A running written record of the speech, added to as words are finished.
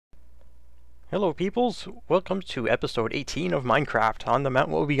Hello peoples, welcome to episode 18 of Minecraft on the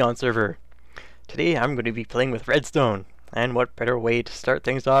MtWoebegone server. Today I'm going to be playing with redstone, and what better way to start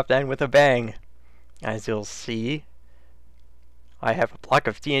things off than with a bang. As you'll see, I have a block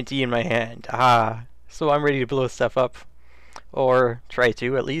of TNT in my hand, so I'm ready to blow stuff up, or try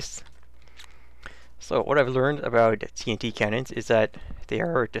to at least. So what I've learned about TNT cannons is that they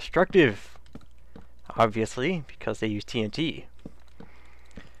are destructive, obviously, because they use TNT.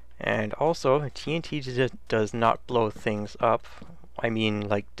 And also, TNT does not blow things up, I mean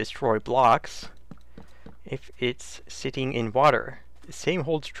like destroy blocks, if it's sitting in water. The same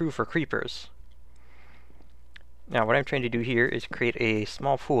holds true for creepers. Now what I'm trying to do here is create a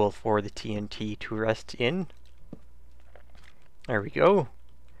small pool for the TNT to rest in. There we go.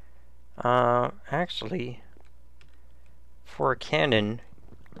 Actually, for a cannon,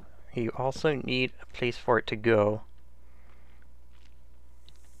 you also need a place for it to go.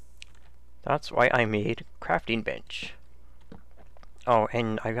 That's why I made a crafting bench. Oh,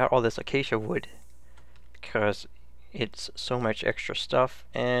 and I got all this acacia wood because it's so much extra stuff,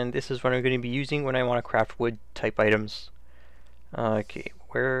 and this is what I'm going to be using when I want to craft wood type items. Okay,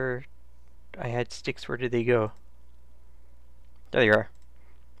 where I had sticks, where did they go? There they are.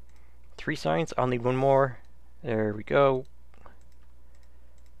 3 signs, I'll need 1 more. There we go.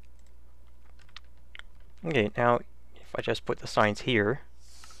 Okay, now if I just put the signs here.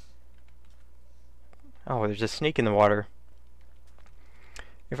 Oh, there's a snake in the water.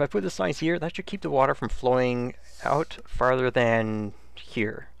 If I put the signs here, that should keep the water from flowing out farther than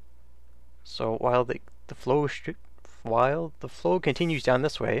here. So while the flow continues down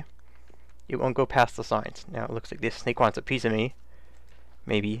this way, it won't go past the signs. Now it looks like this snake wants a piece of me.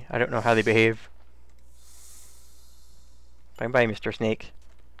 Maybe. I don't know how they behave. Bye bye, Mr. Snake.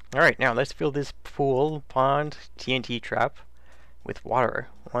 Alright, now let's fill this pool, pond, TNT trap with water.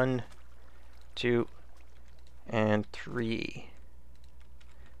 1, 2, and 3.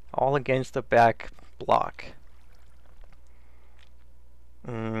 All against the back block.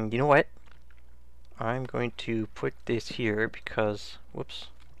 You know what? I'm going to put this here because, whoops.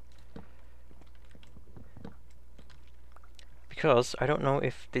 Because I don't know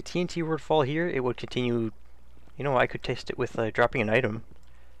if the TNT were to fall here, it would continue. You know, I could test it with dropping an item.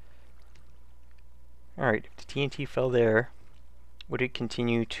 Alright, if the TNT fell there, would it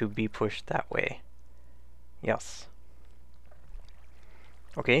continue to be pushed that way? Yes.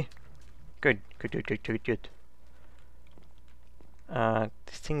 Okay. Good. This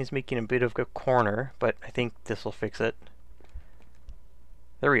thing is making a bit of a corner, but I think this will fix it.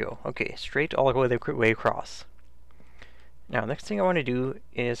 There we go. Okay, straight all the way across. Now, next thing I want to do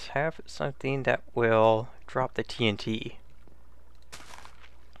is have something that will drop the TNT.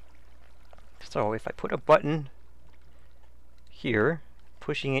 So, if I put a button here,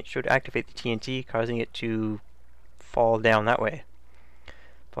 pushing it should activate the TNT, causing it to fall down that way.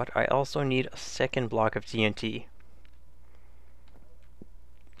 But I also need a second block of TNT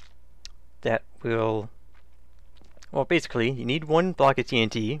that will, well, basically you need 1 block of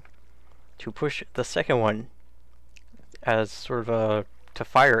TNT to push the second one as sort of to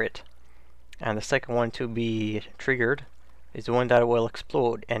fire it, and the second one to be triggered is the one that will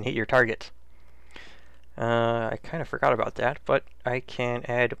explode and hit your target. I kind of forgot about that, but I can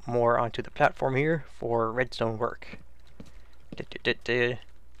add more onto the platform here for redstone work.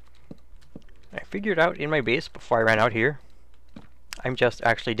 I figured out in my base before I ran out here. I'm just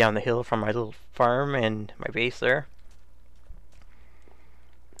actually down the hill from my little farm and my base there.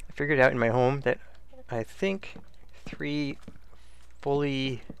 I figured out in my home that I think 3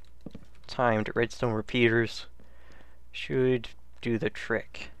 fully timed redstone repeaters should do the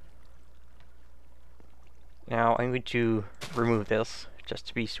trick. Now I'm going to remove this just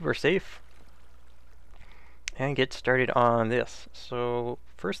to be super safe and get started on this. So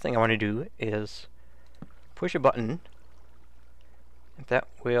first thing I want to do is push a button that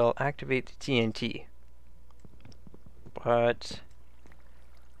will activate the TNT. But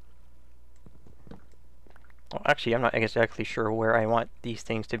well, actually I'm not exactly sure where I want these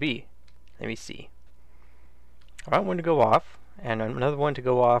things to be. Let me see. I want one to go off and another one to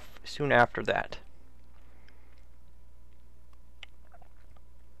go off soon after that.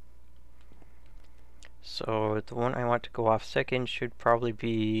 So the one I want to go off second should probably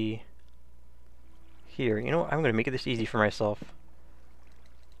be here. You know what? I'm going to make this easy for myself.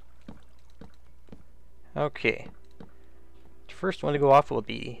 Okay. The first one to go off will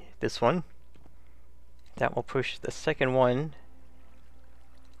be this one. That will push the second one.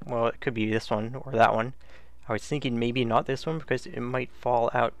 Well, it could be this one or that one. I was thinking maybe not this one because it might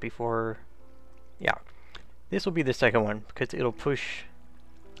fall out before. Yeah. This will be the second one because it'll push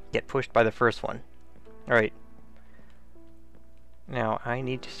get pushed by the first one. Alright. Now I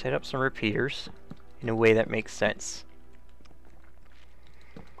need to set up some repeaters in a way that makes sense.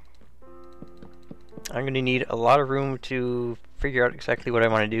 I'm going to need a lot of room to figure out exactly what I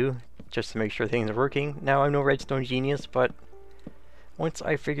want to do, just to make sure things are working. Now, I'm no redstone genius, but once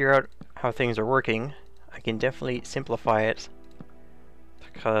I figure out how things are working, I can definitely simplify it,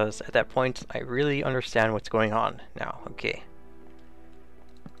 because at that point, I really understand what's going on now. Okay.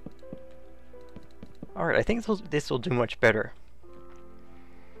 Alright, I think this will do much better.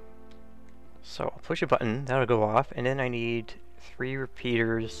 So, I'll push a button, that'll go off, and then I need 3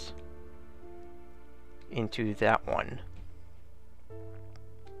 repeaters into that one.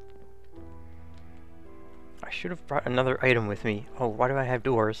 I should have brought another item with me. Oh, why do I have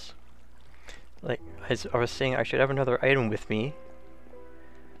doors? Like, as I was saying, I should have another item with me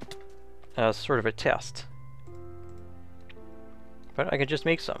as sort of a test. But I can just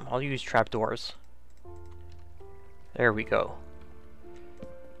make some. I'll use trapdoors. There we go.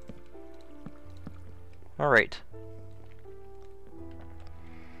 Alright.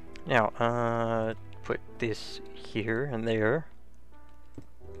 Now, put this here and there.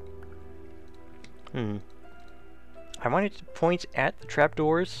 I want it to point at the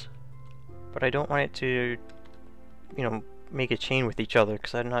trapdoors, but I don't want it to, you know, make a chain with each other,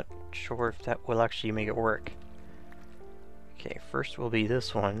 because I'm not sure if that will actually make it work. Okay, first will be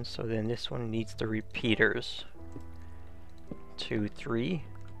this one, so then this one needs the repeaters. 2, 3.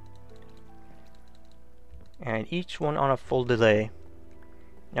 And each one on a full delay.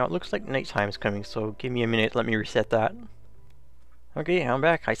 Now it looks like nighttime is coming, so give me a minute, let me reset that. Okay, I'm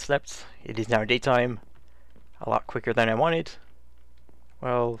back, I slept. It is now daytime. A lot quicker than I wanted.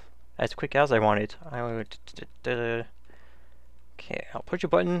 Well, as quick as I wanted. Okay, I'll push a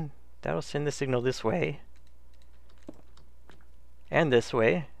button. That'll send the signal this way. And this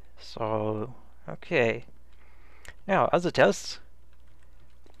way. So, okay. Now, as a test,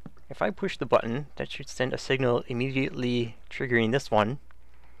 if I push the button, that should send a signal immediately triggering this one.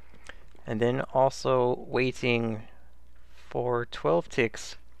 And then also waiting for 12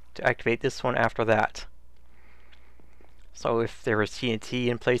 ticks to activate this one after that. So if there was TNT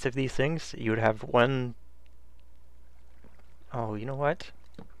in place of these things, you would have one... Oh, you know what?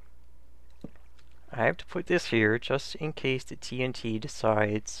 I have to put this here just in case the TNT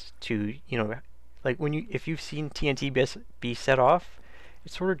decides to, you know, like if you've seen TNT be set off,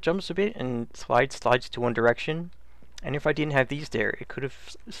 it sort of jumps a bit and slides to one direction. And if I didn't have these there, it could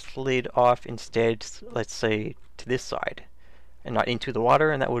have slid off instead, let's say, to this side, and not into the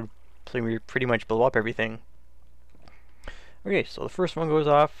water, and that would pretty much blow up everything. Okay, so the first one goes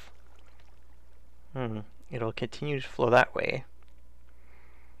off. It'll continue to flow that way.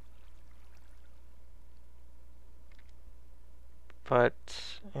 But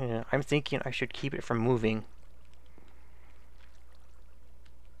I'm thinking I should keep it from moving,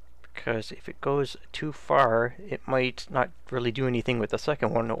 because if it goes too far, it might not really do anything with the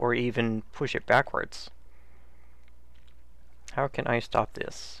second one, or even push it backwards. How can I stop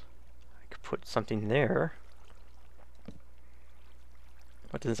this? I could put something there.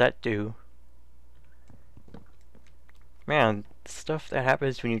 What does that do? Man, stuff that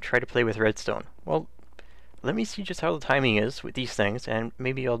happens when you try to play with redstone. Well, let me see just how the timing is with these things, and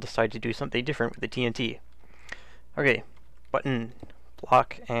maybe I'll decide to do something different with the TNT. Okay, button,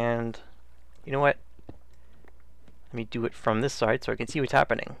 block, and you know what? Let me do it from this side so I can see what's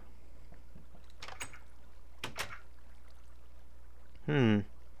happening.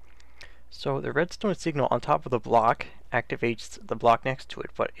 So the redstone signal on top of the block activates the block next to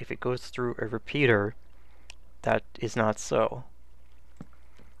it, but if it goes through a repeater, that is not so.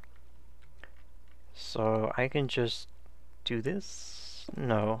 So I can just do this?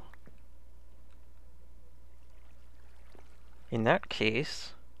 No. In that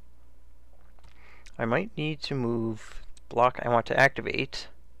case, I might need to move the block I want to activate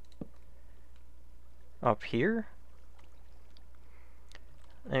up here.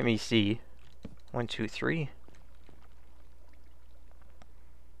 Let me see. 1, 2, 3.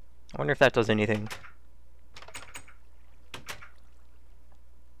 I wonder if that does anything.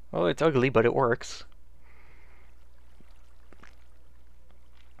 Well, it's ugly, but it works.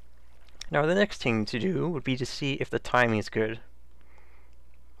 Now the next thing to do would be to see if the timing is good.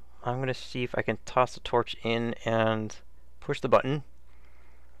 I'm going to see if I can toss the torch in and push the button.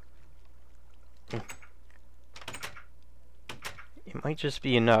 It might just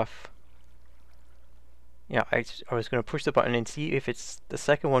be enough. Yeah, I was going to push the button and see if the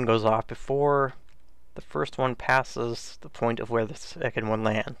second one goes off before the first one passes the point of where the second one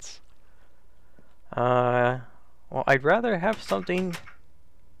lands. Well, I'd rather have something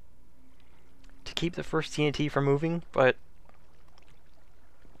keep the first TNT from moving, but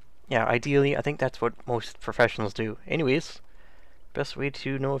yeah, ideally, I think that's what most professionals do. Anyways, best way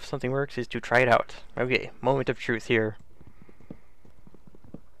to know if something works is to try it out. Okay, moment of truth here.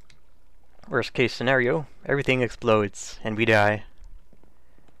 Worst case scenario, everything explodes and we die.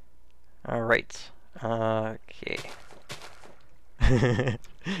 Alright. Okay.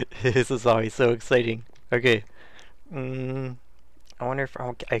 This is always so exciting. Okay. I wonder if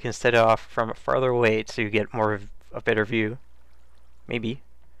I can set it off from farther away to get more of a better view. Maybe.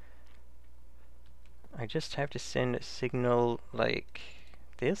 I just have to send a signal like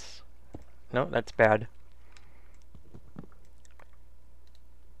this? No, that's bad.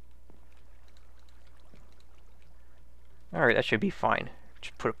 Alright, that should be fine.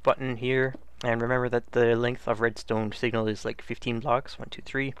 Just put a button here, and remember that the length of redstone signal is like 15 blocks. 1, 2,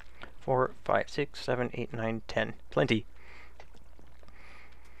 3, 4, 5, 6, 7, 8, 9, 10. Plenty.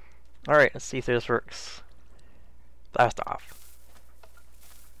 Alright, let's see if this works. Blast off.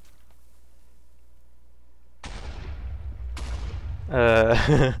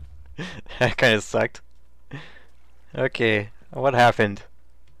 That kind of sucked. Okay, what happened?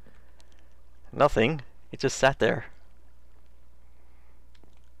 Nothing. It just sat there.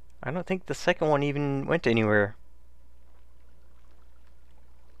 I don't think the second one even went anywhere.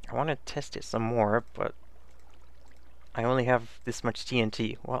 I want to test it some more, but I only have this much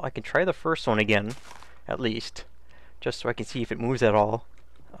TNT. Well, I can try the first one again, at least, just so I can see if it moves at all.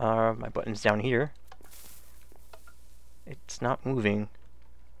 My button's down here. It's not moving.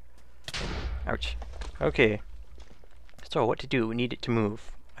 Ouch. Okay. So what to do? We need it to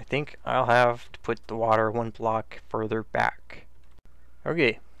move. I think I'll have to put the water 1 block further back.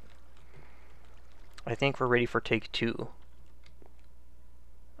 Okay. I think we're ready for take 2.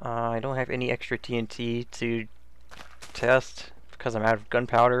 I don't have any extra TNT to test because I'm out of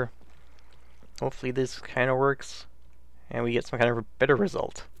gunpowder. Hopefully this kind of works and we get some kind of a better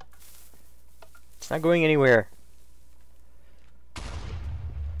result. It's not going anywhere.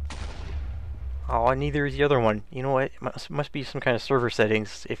 Oh, neither is the other one. You know what? It must be some kind of server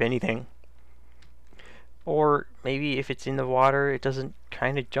settings, if anything. Or maybe if it's in the water, it doesn't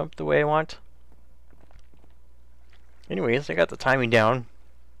kind of jump the way I want. Anyways, I got the timing down,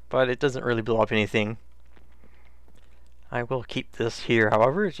 but it doesn't really blow up anything. I will keep this here,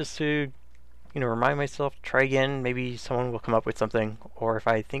 however, just to, remind myself to try again. Maybe someone will come up with something, or if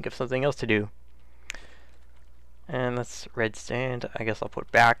I think of something else to do. And that's red sand. I guess I'll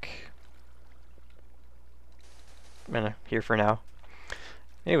put back. Here for now.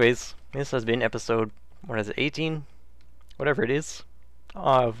 Anyways, this has been episode, 18? Whatever it is,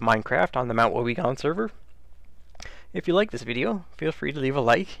 of Minecraft on the MtWoebegone server. If you like this video, feel free to leave a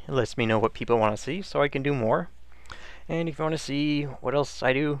like. It lets me know what people want to see so I can do more. And if you want to see what else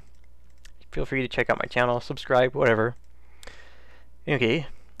I do, feel free to check out my channel, subscribe, whatever. Okay,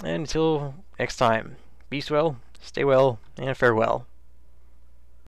 and until next time, be well, stay well, and farewell.